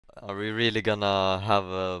Are we really gonna have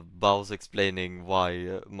a Baus explaining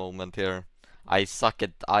why moment here? I suck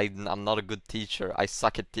at I'm not a good teacher. I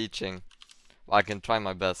suck at teaching. I can try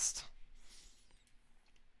my best.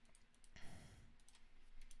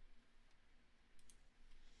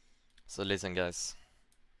 So listen guys.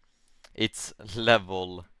 It's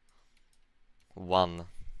level 1.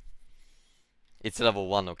 It's level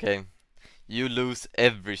 1, okay? You lose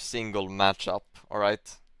every single matchup,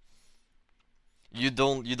 alright? You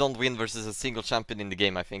don't win versus a single champion in the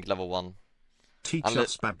game, I think, level 1. Teach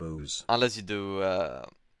us, baboos. Unless you do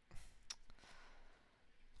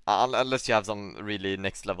unless you have some really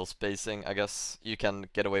next level spacing, I guess you can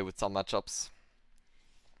get away with some matchups.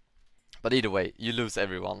 But either way, you lose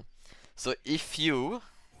everyone. So if you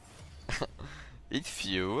if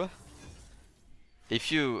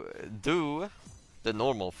you do the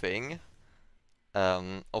normal thing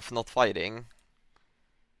of not fighting,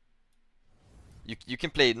 you can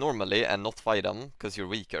play normally and not fight them because you're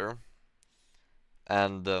weaker.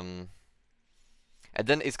 And then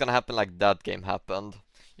it's gonna happen like that game happened.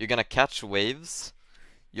 You're gonna catch waves.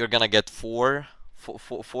 You're gonna get four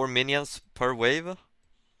minions per wave.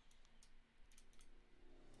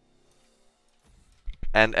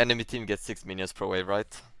 And enemy team gets 6 minions per wave,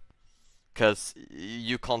 right? Because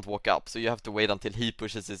you can't walk up, so you have to wait until he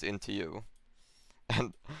pushes this into you.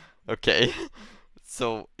 And, okay.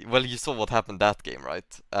 So, well, you saw what happened that game,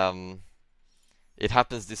 right? It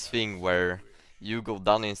happens this thing where you go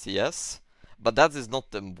down in CS, but that is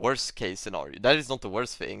not the worst case scenario. That is not the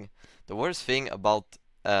worst thing. The worst thing about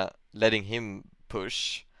letting him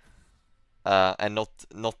push and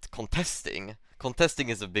not contesting. Contesting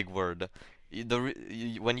is a big word.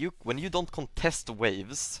 When you don't contest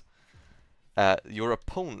waves, your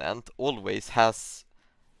opponent always gets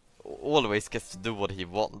to do what he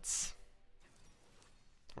wants,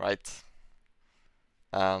 right?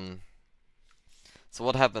 So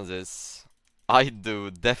what happens is I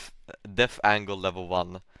do def angle level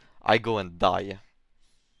 1. I go and die.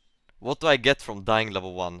 What do I get from dying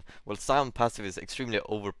level 1? Well, Sion passive is extremely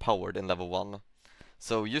overpowered in level 1.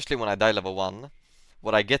 So usually when I die level 1,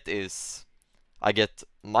 what I get is I get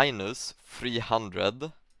minus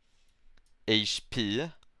 300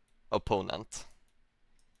 HP opponent.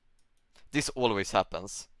 This always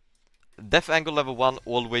happens. Def angle level 1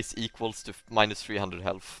 always equals to minus 300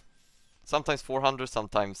 health. Sometimes 400,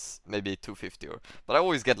 sometimes maybe 250 but I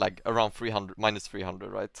always get like around 300, minus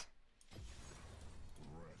 300, right?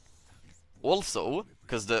 Also,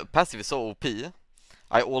 because the passive is so OP,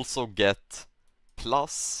 I also get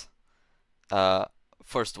plus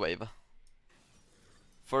first wave.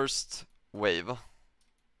 First wave.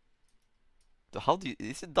 How do you,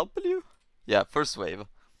 is it W? Yeah, first wave.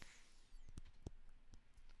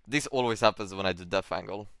 This always happens when I do def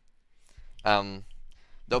angle. The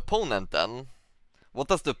opponent then, what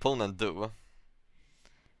does the opponent do?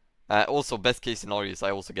 Also, best case scenario is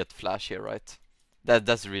I also get flash here, right?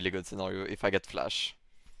 That's a really good scenario if I get flash.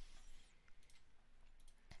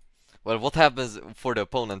 Well, what happens for the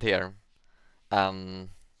opponent here?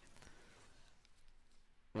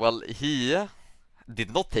 Well, he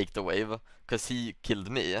did not take the wave because he killed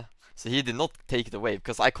me. So he did not take the wave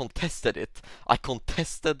because I contested it. I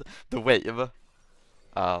contested the wave.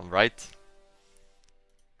 Right?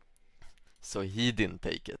 So he didn't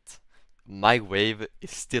take it. My wave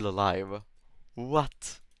is still alive.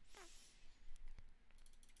 What?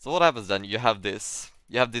 So what happens then? You have this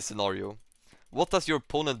scenario. What does your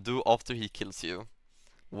opponent do after he kills you?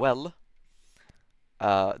 Well,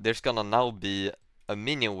 there's gonna now be a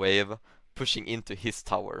minion wave pushing into his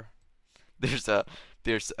tower. There's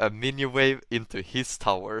a minion wave into his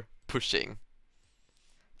tower pushing.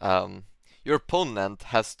 Your opponent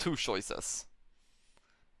has two choices.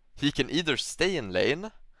 He can either stay in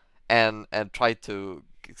lane and try to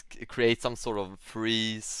create some sort of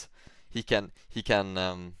freeze. He can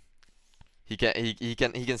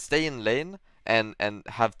stay in lane and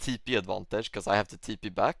have TP advantage because I have to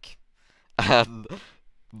TP back. And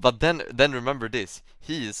but then remember this.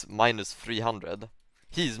 He is minus 300.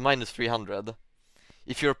 He is minus 300.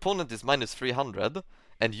 If your opponent is minus 300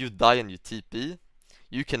 and you die and you TP,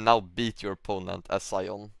 you can now beat your opponent as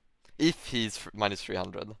Sion if he's minus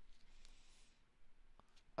 300.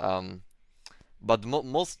 But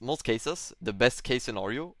most cases, the best case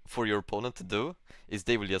scenario for your opponent to do is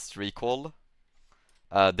they will just recall.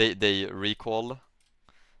 They recall,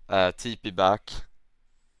 TP back,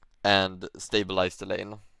 and stabilize the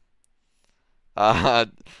lane. I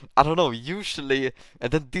don't know, usually,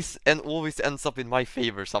 and then this always ends up in my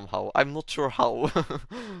favor somehow. I'm not sure how.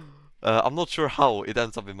 I'm not sure how it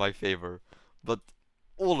ends up in my favor, but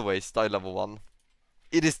always die level 1.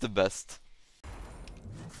 It is the best.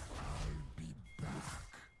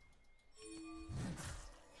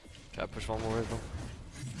 Can I push one more rhythm?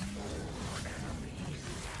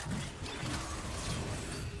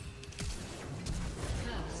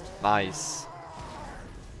 Nice.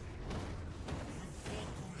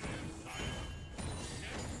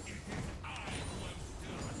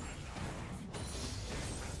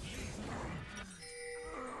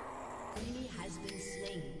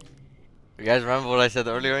 You guys remember what I said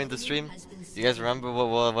earlier in the stream? You guys remember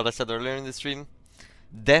what I said earlier in the stream?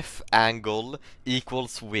 Def angle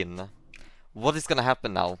equals win. What is gonna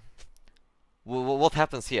happen now? What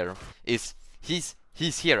happens here is he's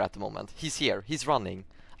here at the moment. He's here. He's running.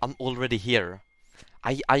 I'm already here.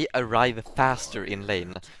 I arrive faster in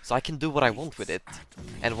lane, so I can do what I want with it.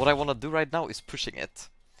 And what I want to do right now is pushing it.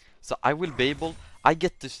 So I will be able. I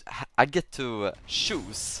get to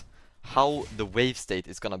choose how the wave state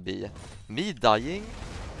is gonna be. Me dying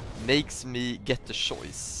makes me get the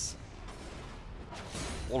choice.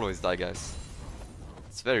 Always die, guys.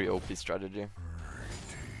 It's very OP strategy.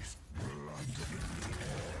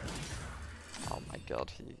 Oh my god,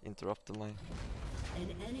 he interrupted my... An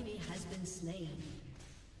enemy has been slain.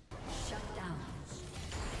 Shut down.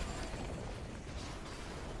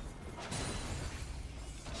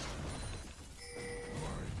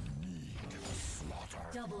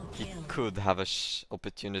 Double He kill. could have a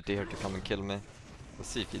opportunity here to come and kill me. Let's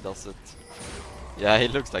see if he does it. Yeah, he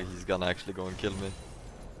looks like he's gonna actually go and kill me.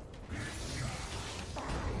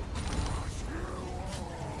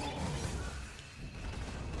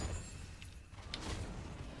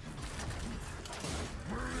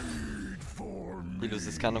 He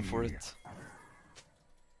loses cannon for it.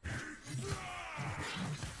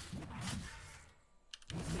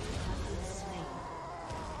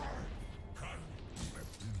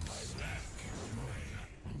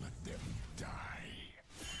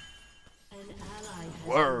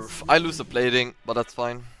 Worf. I lose a plating, but that's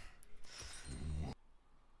fine.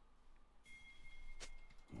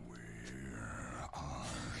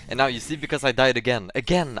 And now you see, because I died again,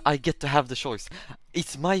 I get to have the choice.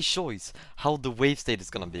 It's my choice how the wave state is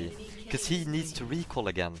gonna be. Because he needs to recall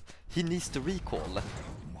again. He needs to recall.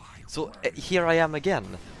 So here I am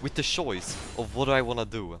again, with the choice of what I wanna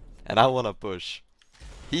do. And I wanna push.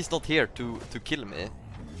 He's not here to kill me.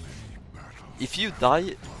 If you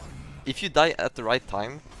die at the right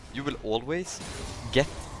time, you will always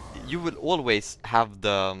have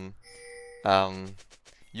the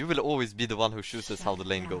you will always be the one who chooses how the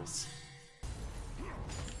lane goes.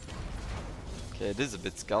 Okay, this is a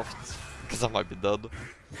bit scuffed, because I might be dead.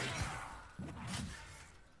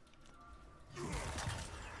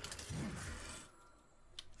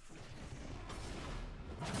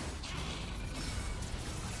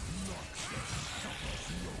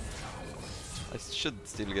 I should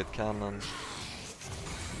still get cannon.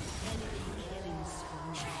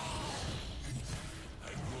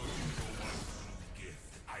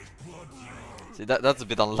 See, that's a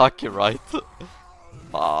bit unlucky, right?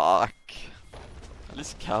 Fuck. At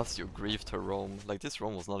least cast your grief to her roam. Like, this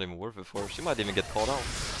roam was not even worth it for her. She might even get caught out.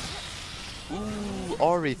 Ooh,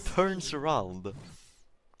 Ari turns around.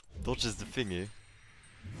 Dodges the thingy.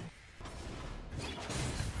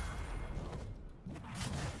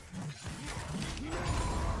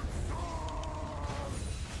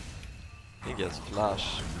 He gets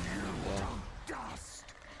flash. Yeah.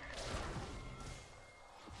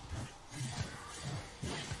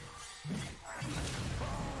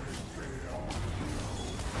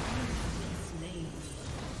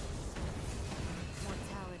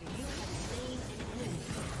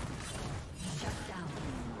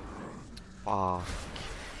 Fuck.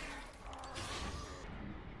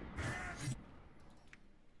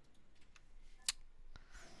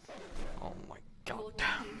 Oh my god.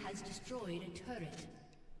 Has destroyed a turret.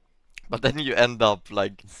 But then you end up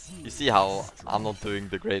like, you see how I'm not doing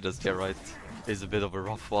the greatest here, right? It's a bit of a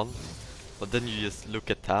rough one. But then you just look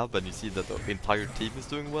at Tab and you see that the entire team is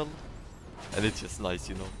doing well. And it's just nice,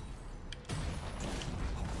 you know.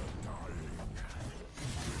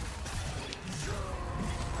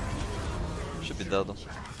 Should be dead.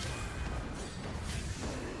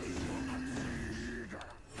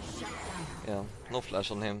 Yeah, no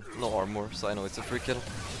flash on him, no armor, so I know it's a free kill.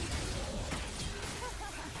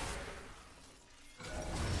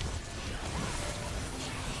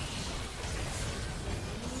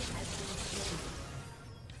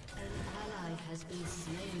 An ally has been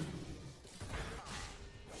slain.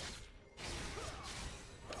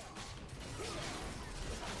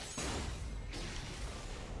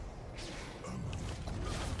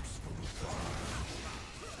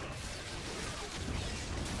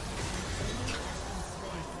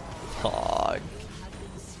 Fuck.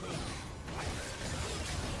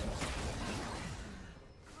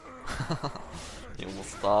 He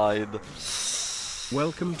almost died.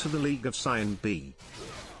 Welcome to the League of Cyan B.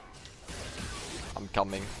 I'm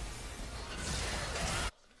coming.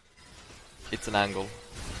 It's an angle.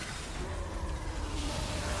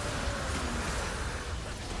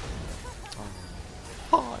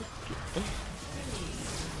 Oh.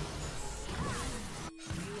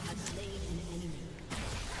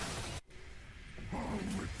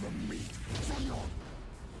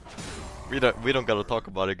 We don't gotta talk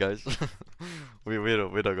about it, guys. we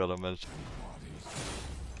don't gotta mention.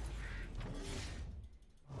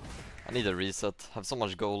 I need a reset. Have so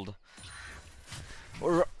much gold.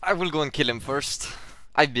 Or I will go and kill him first.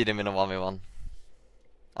 I beat him in a 1v1.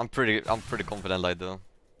 I'm pretty confident I do.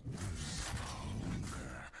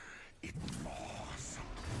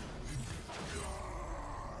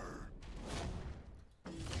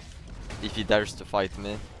 If he dares to fight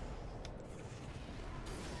me.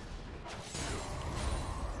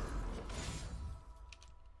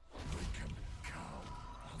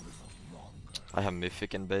 I have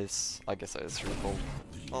Mythic in base. I guess I just recall.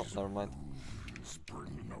 Oh, never mind.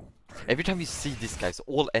 Every time you see these guys,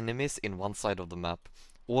 all enemies in one side of the map,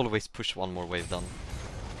 always push one more wave down.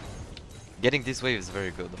 Getting this wave is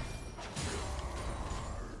very good.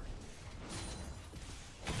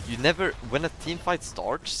 You never, when a team fight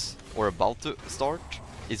starts, or about to start,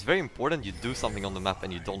 it's very important you do something on the map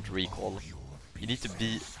and you don't recall. You need to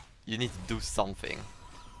do something.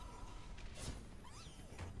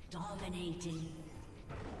 Dominating.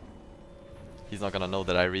 He's not gonna know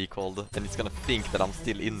that I recalled, and he's gonna think that I'm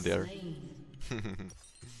still in there. Another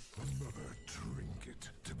trinket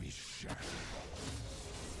to be shattered.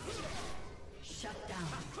 Shut down.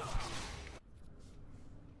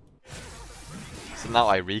 So now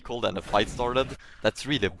I recalled and the fight started. That's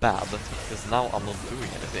really bad, because now I'm not doing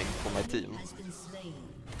anything for my team. Has been slain.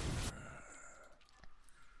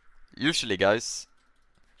 Usually, guys,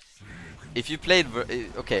 if you played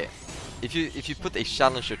okay, if you put a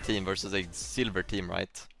challenger team versus a silver team,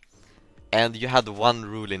 right? And you had one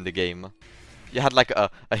rule in the game. You had like a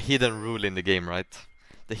hidden rule in the game, right?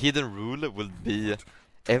 The hidden rule will be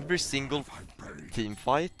every single team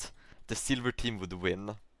fight, the silver team would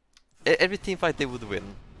win. Every team fight they would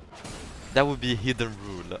win. That would be a hidden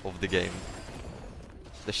rule of the game.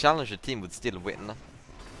 The challenger team would still win.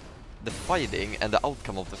 The fighting and the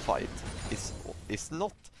outcome of the fight is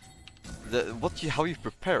not how you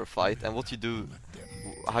prepare a fight and what you do,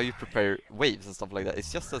 how you prepare waves and stuff like that.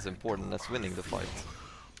 It's just as important as winning the fight.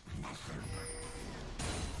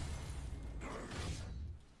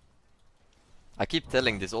 I keep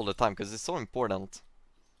telling this all the time because it's so important.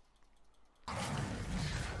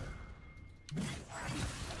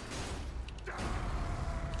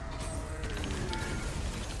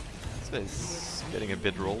 This is getting a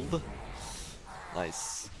bit rolled.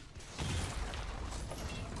 Nice.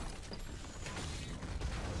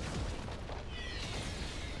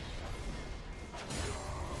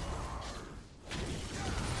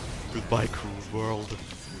 Goodbye, cruel world.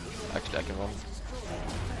 Actually, I can run.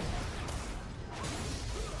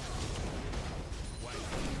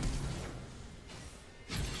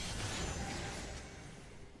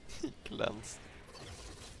 He cleansed.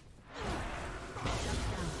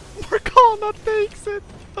 Morgana takes it!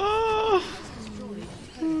 Ah!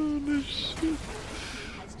 Holy shit.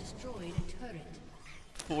 Has destroyed a turret.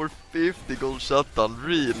 450 gold shutdown,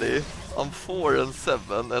 really? I'm 4 and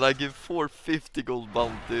 7 and I give 450 gold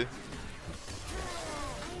bounty.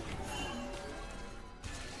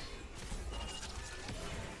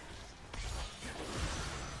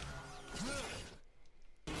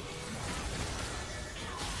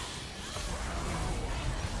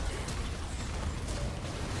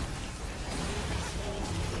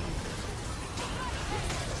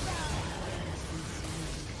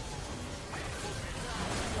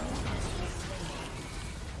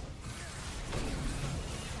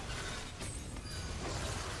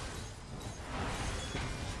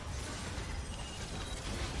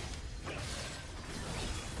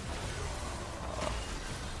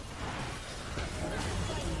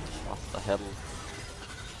 What the hell?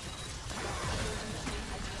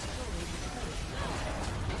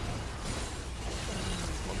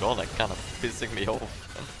 Morgana kinda pissing me off.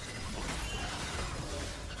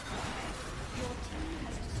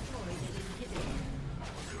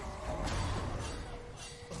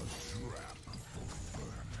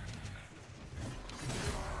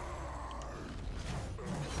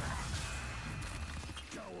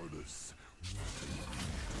 Cowardice.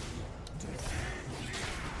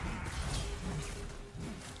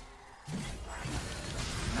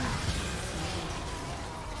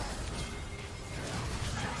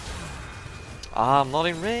 Ah, I'm not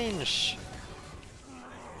in range.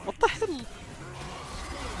 What the hell?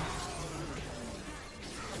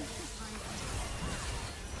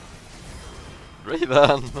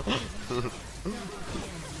 Raven!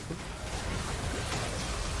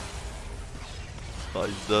 Oh,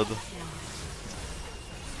 he's dead.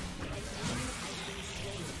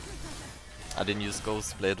 I didn't use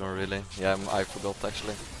Ghost Blade on really. Yeah, I forgot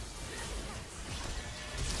actually.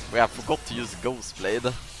 Yeah, I forgot to use Ghost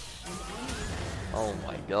Blade. Oh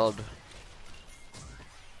my god.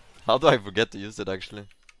 How do I forget to use it actually?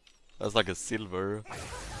 That's like a silver.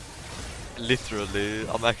 Literally,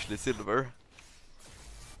 I'm actually silver.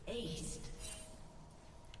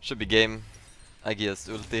 Should be game. I guess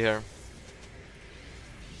ulti here.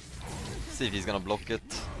 See if he's gonna block it.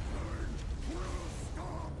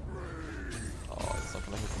 Oh, it's not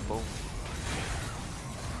gonna hit them both.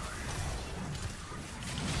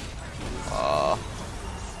 Ah.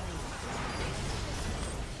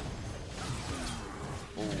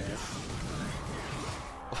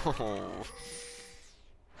 Oh.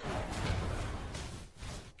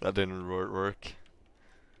 That didn't work.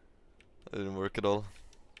 That didn't work at all.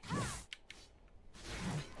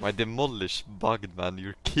 My demolish bugged, man,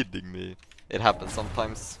 you're kidding me. It happens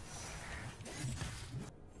sometimes.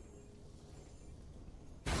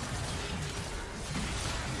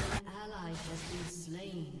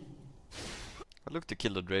 I look to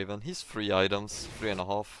kill the Draven. He's 3 items,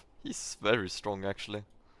 3.5. He's very strong actually.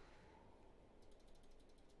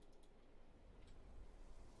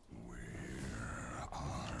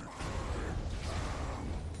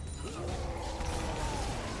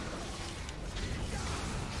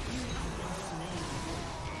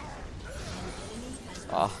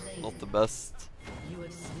 Ah, not the best. You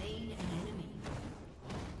have slain an enemy.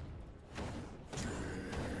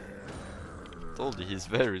 Told you he's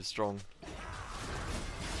very strong.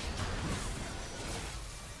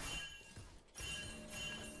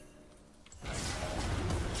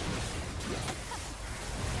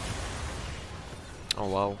 Oh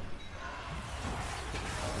wow.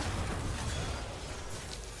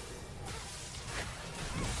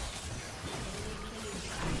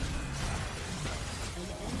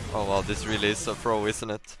 Oh wow, this really is a pro,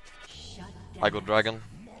 isn't it? I got dragon.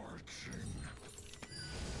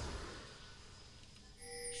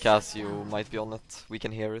 Cassio might be on it. We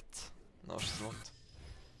can hear it. No, she's not.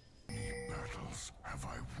 Battles have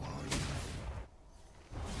I won?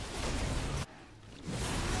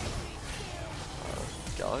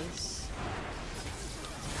 Guys.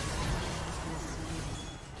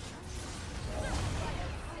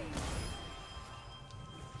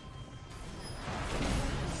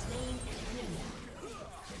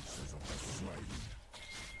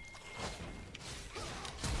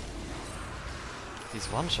 He's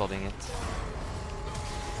one-shotting it.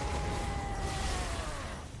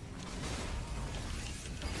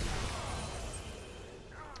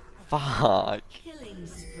 Fuck. Killing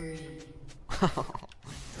spree.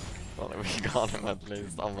 Well, we got him at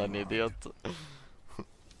least. I'm an idiot.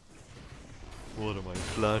 What am I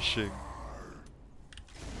flashing?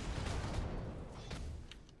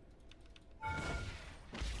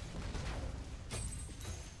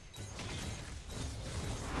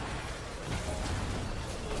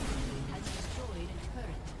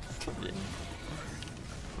 Yeah.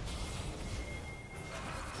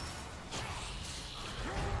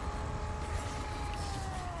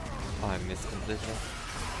 I missed completely.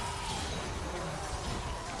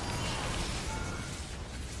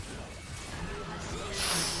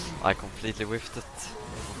 I completely whiffed it.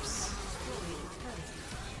 Oops.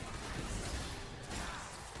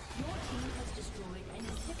 Your team has destroyed an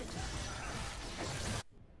inhibitor.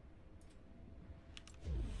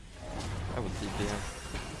 I will TP here.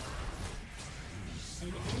 An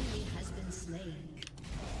enemy has been slain.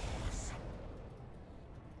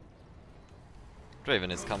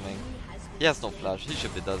 Draven is coming. He has no flash, he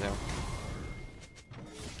should be dead here.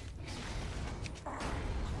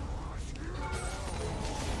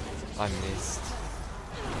 I missed.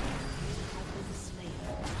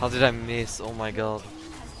 How did I miss? Oh my god.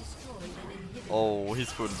 Oh,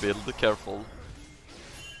 he's full build, careful.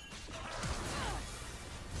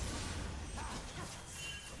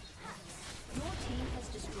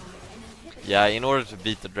 Yeah, in order to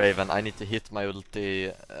beat the Draven, I need to hit my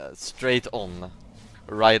ulti straight on.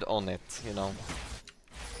 Right on it, you know.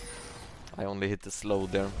 I only hit the slow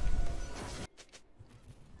there.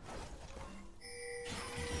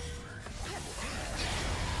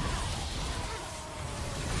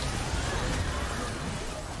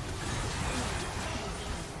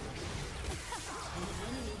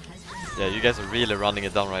 Yeah, you guys are really running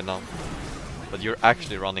it down right now. But you're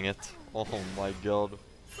actually running it. Oh my god.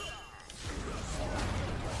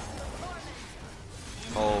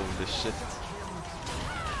 Holy shit.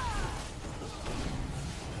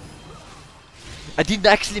 I didn't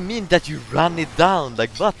actually mean that you ran it down, like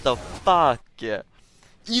what the fuck?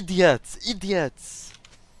 Idiots! Idiots!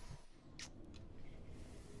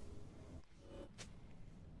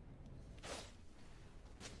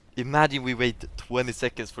 Imagine we wait 20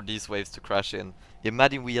 seconds for these waves to crash in.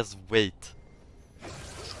 Imagine we just wait.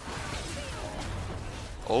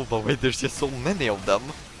 Oh, but wait, there's just so many of them.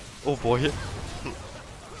 Oh boy.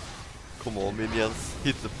 Come on, minions.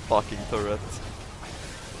 Hit the fucking turret.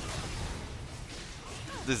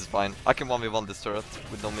 This is fine. I can 1v1 this turret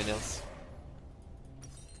with no minions.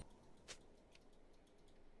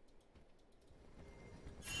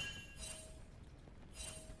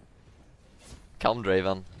 Come,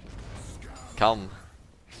 Draven. Come.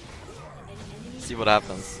 See what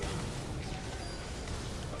happens.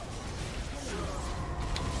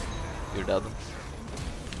 You're dead.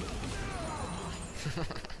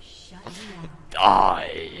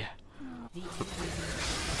 Die!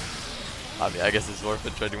 I mean, I guess it's worth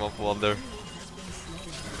it trading 1 for 1 there.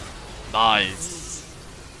 Nice!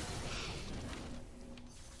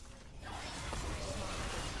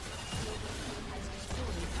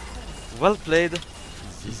 Well played.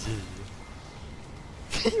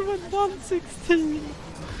 He went 116!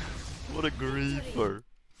 What a griefer.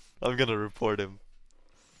 I'm gonna report him.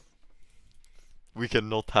 We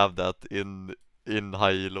cannot have that in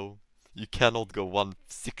high elo. You cannot go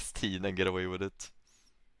 116 and get away with it.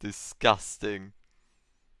 Disgusting.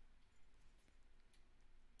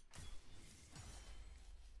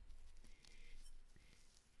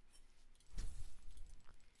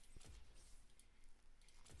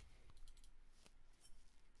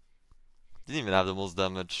 Didn't even have the most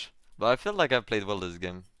damage. But I feel like I played well this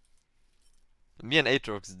game. Me and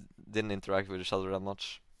Aatrox didn't interact with each other that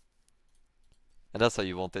much. And that's how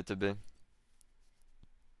you want it to be.